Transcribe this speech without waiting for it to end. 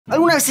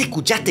¿Alguna vez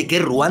escuchaste que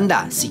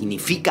Ruanda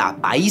significa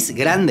país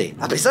grande,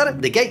 a pesar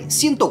de que hay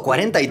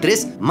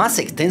 143 más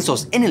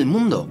extensos en el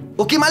mundo?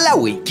 ¿O que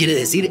Malawi quiere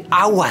decir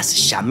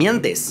aguas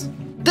llameantes?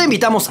 Te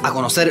invitamos a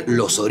conocer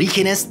los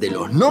orígenes de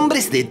los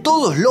nombres de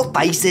todos los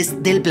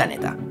países del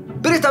planeta.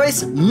 Pero esta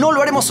vez no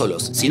lo haremos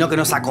solos, sino que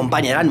nos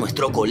acompañará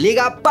nuestro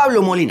colega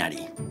Pablo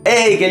Molinari.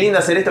 ¡Hey! ¡Qué lindo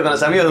hacer esto con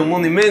los amigos de Un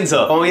Mundo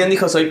Inmenso! Como bien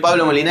dijo, soy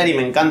Pablo Molinari y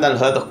me encantan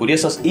los datos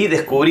curiosos y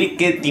descubrí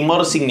que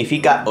Timor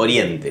significa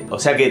oriente. O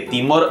sea que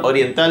Timor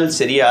oriental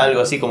sería algo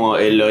así como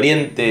el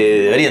oriente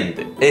de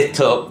Oriente.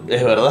 ¿Esto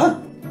es verdad?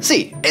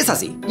 Sí, es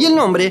así. Y el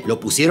nombre lo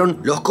pusieron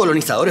los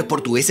colonizadores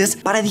portugueses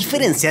para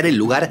diferenciar el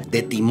lugar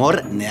de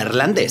Timor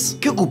neerlandés,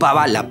 que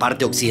ocupaba la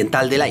parte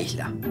occidental de la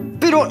isla.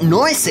 Pero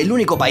no es el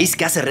único país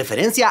que hace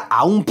referencia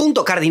a un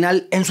punto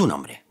cardinal en su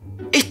nombre.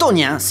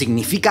 Estonia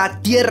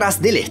significa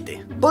tierras del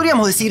este.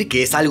 Podríamos decir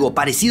que es algo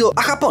parecido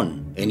a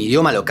Japón. En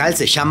idioma local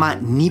se llama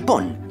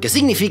Nippon, que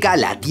significa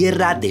la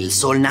tierra del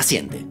sol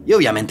naciente, y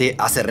obviamente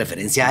hace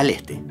referencia al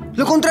este.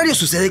 Lo contrario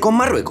sucede con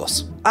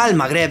Marruecos. Al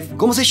Magreb,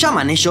 como se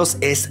llaman ellos,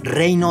 es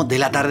reino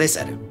del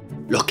atardecer.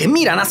 Los que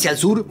miran hacia el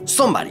sur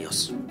son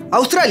varios.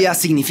 Australia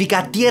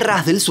significa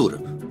tierras del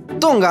sur.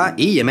 Tonga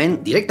y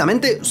Yemen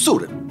directamente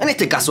sur, en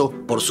este caso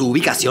por su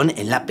ubicación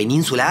en la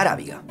península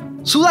arábiga.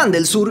 Sudán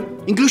del Sur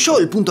incluyó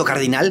el punto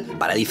cardinal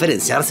para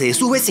diferenciarse de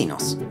sus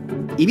vecinos.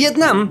 Y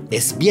Vietnam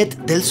es Viet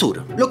del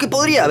Sur, lo que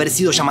podría haber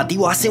sido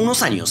llamativo hace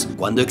unos años,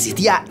 cuando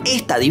existía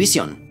esta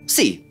división.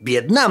 Sí,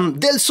 Vietnam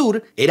del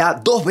Sur era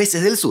 2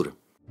 veces del sur.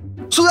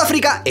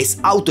 Sudáfrica es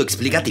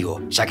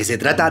autoexplicativo, ya que se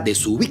trata de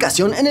su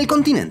ubicación en el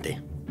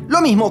continente.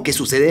 Lo mismo que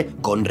sucede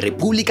con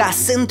República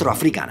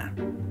Centroafricana.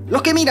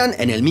 Los que miran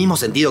en el mismo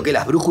sentido que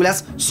las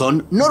brújulas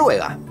son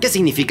Noruega, que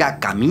significa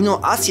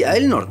camino hacia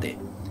el norte,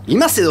 y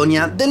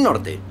Macedonia del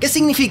Norte, que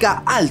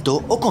significa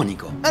alto o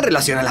cónico, en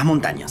relación a las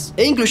montañas,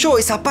 e incluyó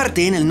esa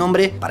parte en el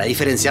nombre para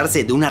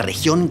diferenciarse de una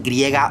región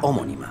griega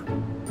homónima.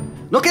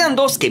 Nos quedan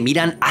 2 que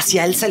miran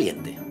hacia el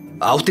saliente.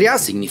 Austria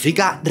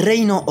significa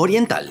reino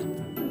oriental,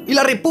 y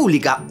la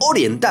República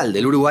Oriental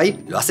del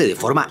Uruguay lo hace de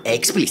forma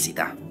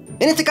explícita.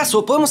 En este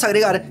caso podemos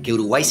agregar que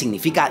Uruguay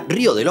significa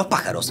río de los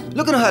pájaros,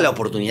 lo que nos da la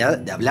oportunidad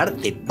de hablar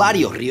de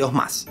varios ríos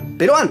más.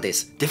 Pero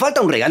antes, ¿te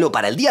falta un regalo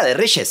para el Día de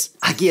Reyes?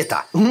 Aquí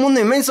está, Un Mundo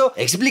Inmenso,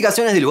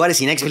 explicaciones de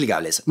lugares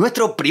inexplicables,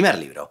 nuestro primer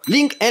libro.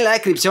 Link en la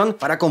descripción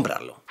para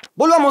comprarlo.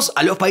 Volvamos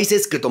a los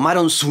países que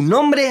tomaron su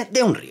nombre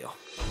de un río.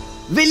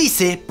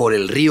 Belice por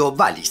el río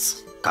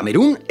Balis.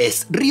 Camerún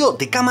es río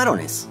de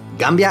camarones.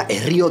 Gambia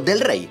es río del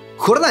rey.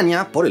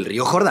 Jordania por el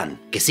río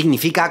Jordán, que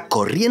significa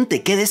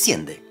corriente que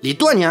desciende.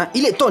 Lituania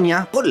y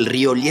Letonia por el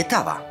río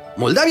Lietava.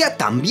 Moldavia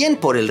también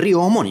por el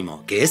río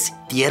homónimo, que es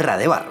tierra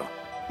de barro.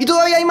 Y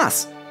todavía hay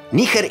más.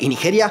 Níger y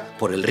Nigeria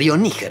por el río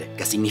Níger,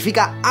 que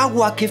significa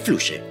agua que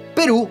fluye.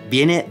 Perú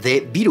viene de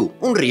Virú,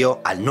 un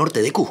río al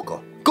norte de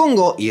Cusco.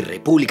 Congo y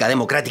República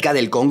Democrática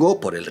del Congo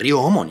por el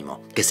río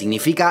homónimo, que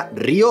significa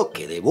río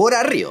que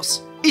devora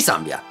ríos. Y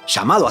Zambia,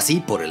 llamado así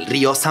por el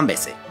río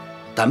Zambeze.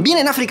 También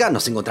en África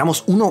nos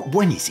encontramos uno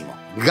buenísimo.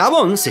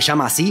 Gabón se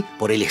llama así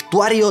por el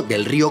estuario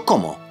del río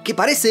Como, que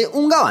parece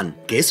un gabán,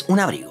 que es un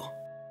abrigo.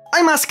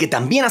 Hay más que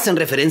también hacen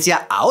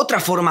referencia a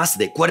otras formas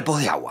de cuerpos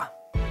de agua.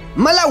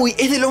 Malawi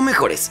es de los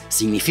mejores,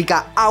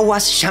 significa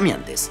aguas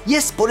llameantes, y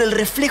es por el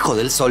reflejo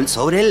del sol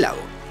sobre el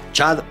lago.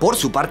 Chad, por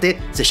su parte,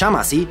 se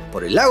llama así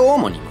por el lago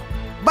homónimo.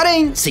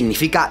 Bahrein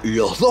significa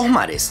los 2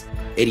 mares.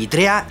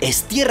 Eritrea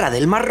es tierra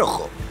del Mar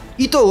Rojo.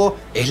 Y Togo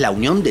es la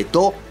unión de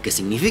To, que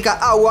significa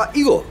agua,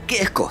 y Go,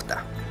 que es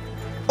costa.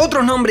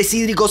 Otros nombres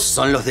hídricos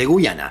son los de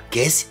Guyana,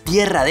 que es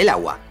tierra del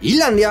agua,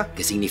 Islandia,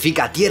 que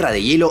significa tierra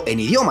de hielo en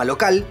idioma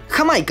local,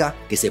 Jamaica,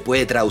 que se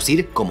puede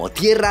traducir como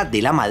tierra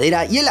de la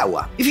madera y el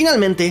agua, y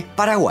finalmente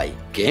Paraguay,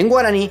 que en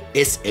guaraní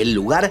es el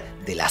lugar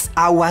de las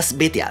aguas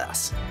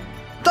veteadas.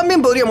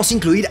 También podríamos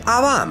incluir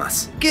a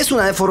Bahamas, que es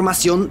una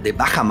deformación de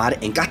baja mar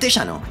en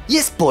castellano, y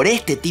es por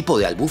este tipo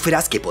de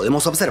albúferas que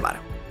podemos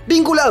observar.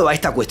 Vinculado a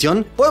esta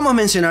cuestión, podemos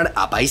mencionar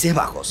a Países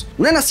Bajos,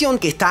 una nación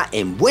que está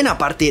en buena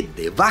parte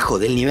debajo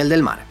del nivel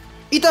del mar,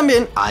 y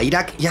también a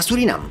Irak y a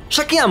Surinam,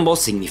 ya que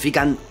ambos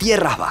significan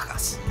tierras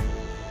bajas.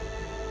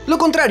 Lo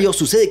contrario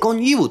sucede con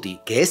Djibouti,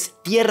 que es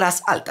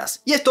tierras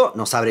altas, y esto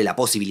nos abre la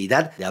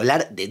posibilidad de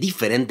hablar de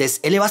diferentes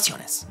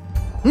elevaciones.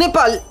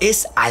 Nepal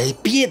es al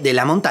pie de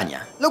la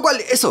montaña, lo cual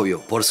es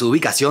obvio por su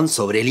ubicación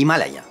sobre el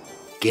Himalaya.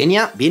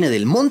 Kenia viene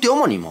del monte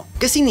homónimo,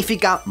 que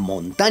significa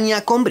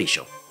montaña con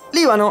brillo.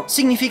 Líbano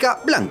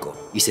significa blanco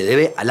y se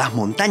debe a las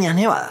montañas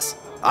nevadas.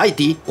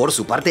 Haití, por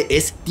su parte,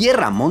 es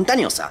tierra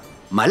montañosa.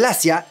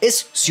 Malasia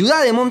es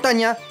ciudad de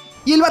montaña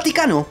y el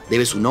Vaticano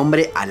debe su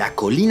nombre a la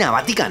colina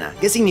vaticana,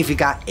 que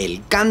significa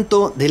el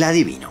canto del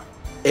adivino.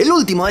 El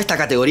último de esta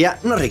categoría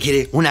no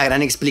requiere una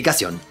gran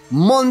explicación.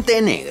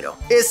 Montenegro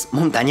es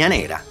montaña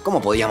negra,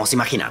 como podíamos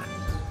imaginar.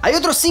 Hay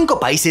otros 5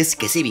 países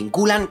que se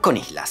vinculan con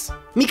islas.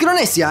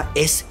 Micronesia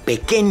es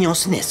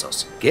pequeños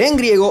nesos, que en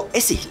griego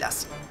es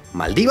islas.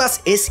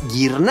 Maldivas es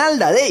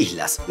guirnalda de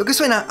islas, lo que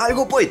suena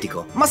algo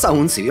poético, más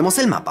aún si vemos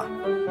el mapa.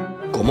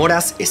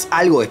 Comoras es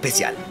algo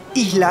especial,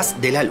 islas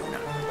de la luna.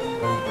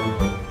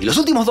 Y los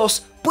últimos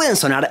dos pueden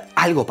sonar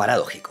algo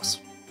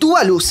paradójicos.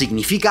 Tuvalu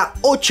significa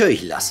 8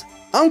 islas,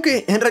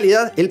 aunque en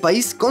realidad el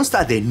país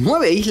consta de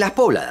 9 islas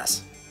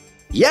pobladas.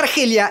 Y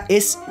Argelia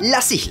es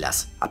las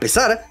islas, a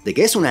pesar de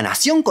que es una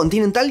nación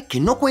continental que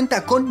no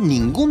cuenta con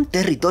ningún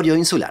territorio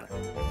insular.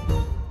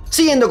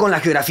 Siguiendo con la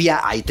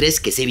geografía, hay 3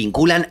 que se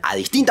vinculan a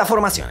distintas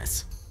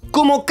formaciones.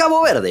 Como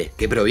Cabo Verde,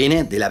 que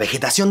proviene de la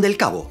vegetación del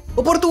Cabo,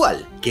 o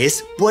Portugal, que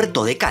es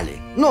Puerto de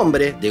Cale,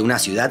 nombre de una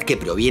ciudad que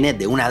proviene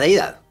de una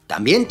deidad.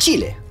 También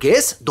Chile, que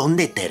es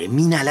donde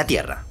termina la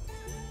tierra.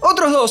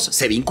 Otros 2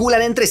 se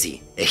vinculan entre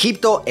sí.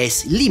 Egipto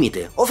es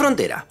límite o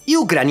frontera, y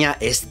Ucrania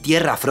es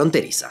tierra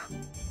fronteriza.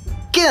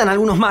 Quedan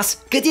algunos más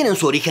que tienen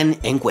su origen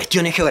en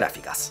cuestiones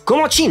geográficas,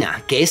 como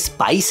China, que es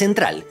país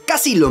central,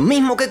 casi lo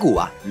mismo que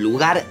Cuba,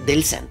 lugar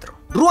del centro.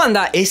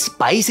 Ruanda es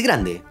país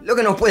grande, lo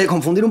que nos puede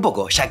confundir un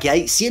poco, ya que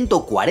hay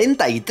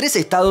 143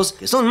 estados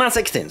que son más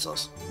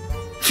extensos.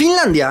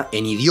 Finlandia,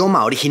 en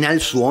idioma original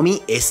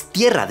suomi, es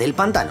tierra del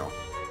pantano.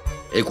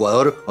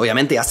 Ecuador,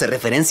 obviamente, hace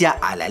referencia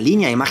a la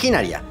línea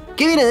imaginaria,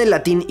 que viene del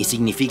latín y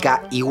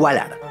significa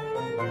igualar.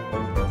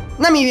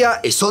 Namibia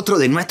es otro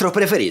de nuestros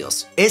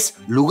preferidos. Es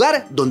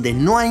lugar donde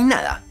no hay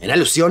nada, en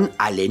alusión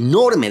al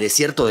enorme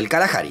desierto del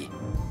Kalahari.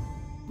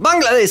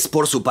 Bangladesh,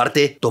 por su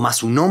parte, toma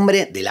su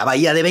nombre de la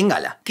bahía de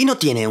Bengala, que no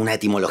tiene una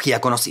etimología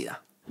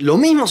conocida. Lo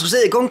mismo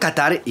sucede con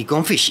Qatar y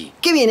con Fiji,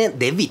 que viene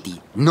de Viti,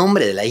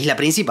 nombre de la isla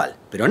principal,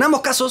 pero en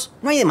ambos casos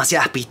no hay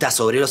demasiadas pistas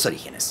sobre los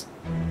orígenes.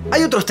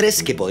 Hay otros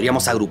 3 que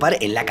podríamos agrupar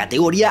en la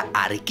categoría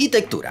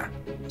arquitectura.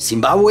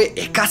 Zimbabue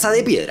es casa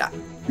de piedra.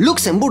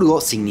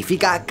 Luxemburgo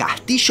significa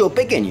castillo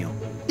pequeño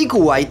y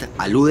Kuwait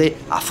alude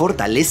a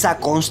fortaleza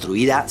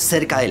construida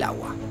cerca del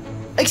agua.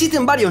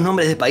 Existen varios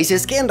nombres de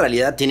países que en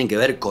realidad tienen que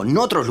ver con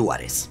otros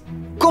lugares,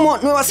 como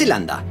Nueva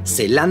Zelanda.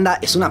 Zelanda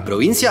es una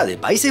provincia de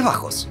Países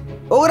Bajos.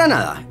 O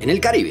Granada, en el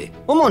Caribe,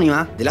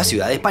 homónima de la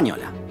ciudad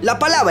española. La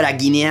palabra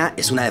Guinea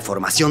es una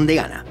deformación de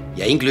Ghana,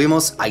 y ahí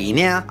incluimos a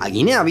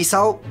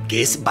Guinea-Bissau,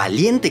 que es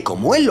valiente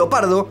como el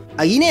leopardo,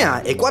 a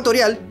Guinea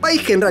Ecuatorial,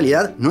 país que en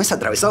realidad no es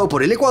atravesado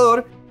por el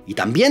Ecuador, y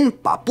también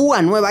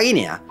Papúa Nueva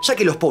Guinea, ya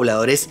que los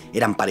pobladores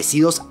eran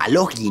parecidos a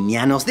los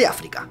guineanos de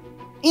África.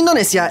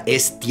 Indonesia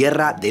es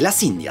tierra de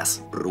las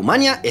Indias,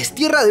 Rumania es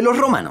tierra de los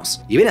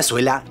romanos, y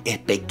Venezuela es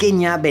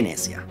pequeña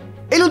Venecia.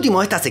 El último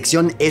de esta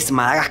sección es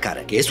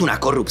Madagascar, que es una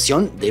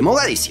corrupción de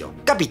Mogadiscio,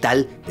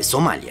 capital de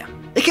Somalia.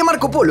 Es que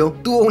Marco Polo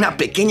tuvo una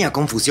pequeña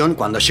confusión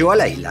cuando llegó a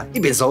la isla y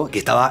pensó que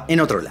estaba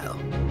en otro lado.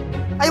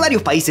 Hay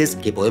varios países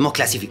que podemos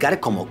clasificar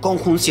como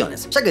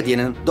conjunciones, ya que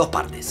tienen 2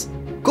 partes.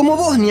 Como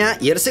Bosnia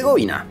y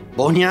Herzegovina.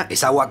 Bosnia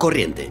es agua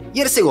corriente y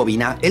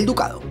Herzegovina el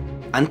ducado.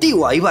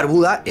 Antigua y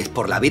Barbuda es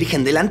por la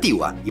Virgen de la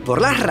Antigua y por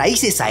las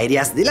raíces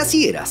aéreas de las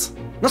higueras.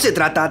 No se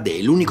trata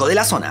del único de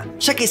la zona,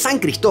 ya que San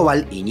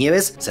Cristóbal y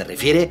Nieves se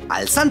refiere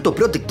al santo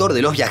protector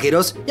de los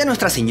viajeros y a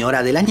Nuestra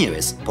Señora de las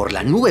Nieves, por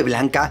la nube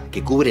blanca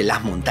que cubre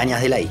las montañas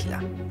de la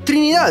isla.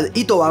 Trinidad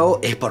y Tobago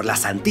es por la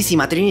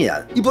Santísima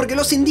Trinidad y porque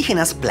los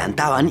indígenas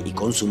plantaban y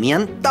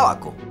consumían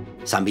tabaco.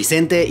 San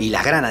Vicente y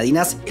las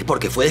Granadinas es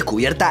porque fue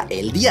descubierta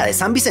el día de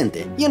San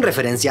Vicente y en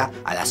referencia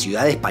a la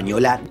ciudad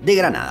española de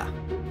Granada.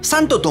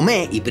 Santo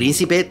Tomé y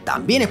Príncipe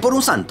también es por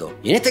un santo,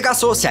 y en este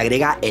caso se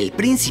agrega el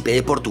príncipe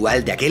de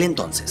Portugal de aquel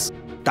entonces.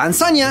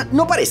 Tanzania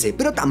no parece,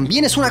 pero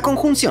también es una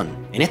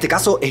conjunción. En este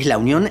caso es la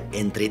unión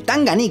entre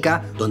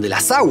Tanganica, donde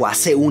las aguas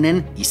se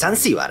unen, y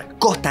Zanzíbar,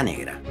 Costa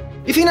Negra.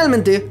 Y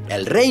finalmente,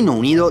 el Reino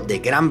Unido de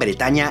Gran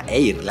Bretaña e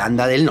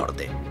Irlanda del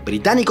Norte.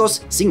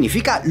 Británicos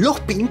significa los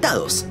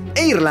pintados,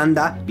 e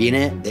Irlanda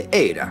viene de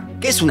Eira,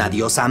 que es una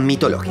diosa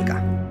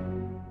mitológica.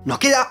 Nos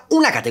queda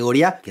una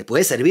categoría que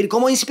puede servir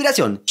como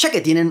inspiración, ya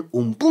que tienen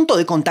un punto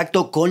de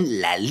contacto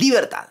con la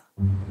libertad.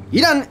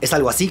 Irán es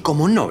algo así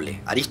como noble,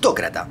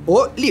 aristócrata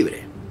o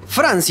libre.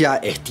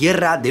 Francia es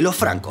tierra de los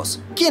francos,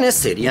 quienes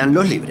serían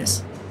los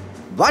libres.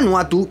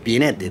 Vanuatu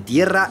viene de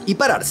tierra y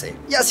pararse,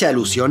 y hace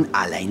alusión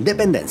a la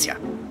independencia.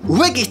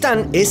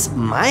 Uzbekistán es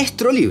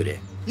maestro libre.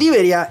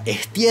 Liberia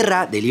es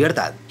tierra de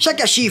libertad, ya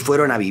que allí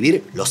fueron a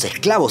vivir los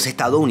esclavos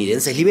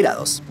estadounidenses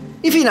liberados.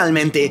 Y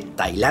finalmente,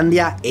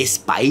 Tailandia es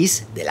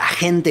país de la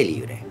gente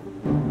libre.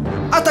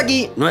 Hasta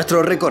aquí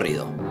nuestro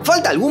recorrido.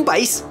 ¿Falta algún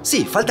país?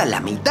 Sí, falta la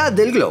mitad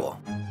del globo.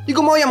 Y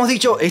como habíamos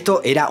dicho, esto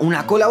era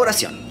una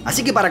colaboración.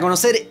 Así que para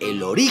conocer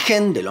el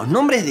origen de los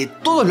nombres de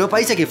todos los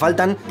países que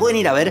faltan, pueden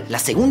ir a ver la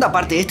segunda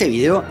parte de este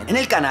video en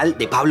el canal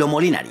de Pablo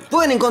Molinari.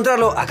 Pueden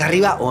encontrarlo acá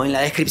arriba o en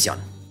la descripción.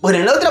 Bueno,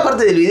 en la otra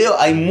parte del video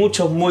hay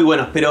muchos muy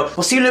buenos, pero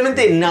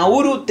posiblemente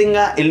Nauru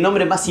tenga el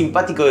nombre más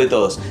simpático de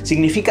todos.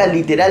 Significa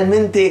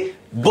literalmente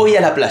voy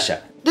a la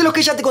playa. De los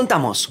que ya te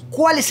contamos,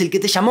 ¿cuál es el que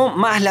te llamó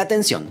más la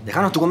atención?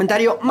 Déjanos tu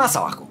comentario más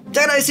abajo. Te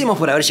agradecemos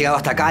por haber llegado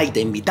hasta acá y te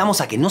invitamos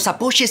a que nos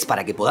apoyes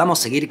para que podamos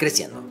seguir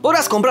creciendo.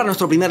 Podrás comprar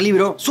nuestro primer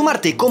libro,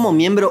 sumarte como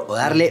miembro o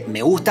darle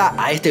me gusta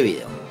a este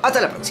video.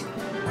 Hasta la próxima.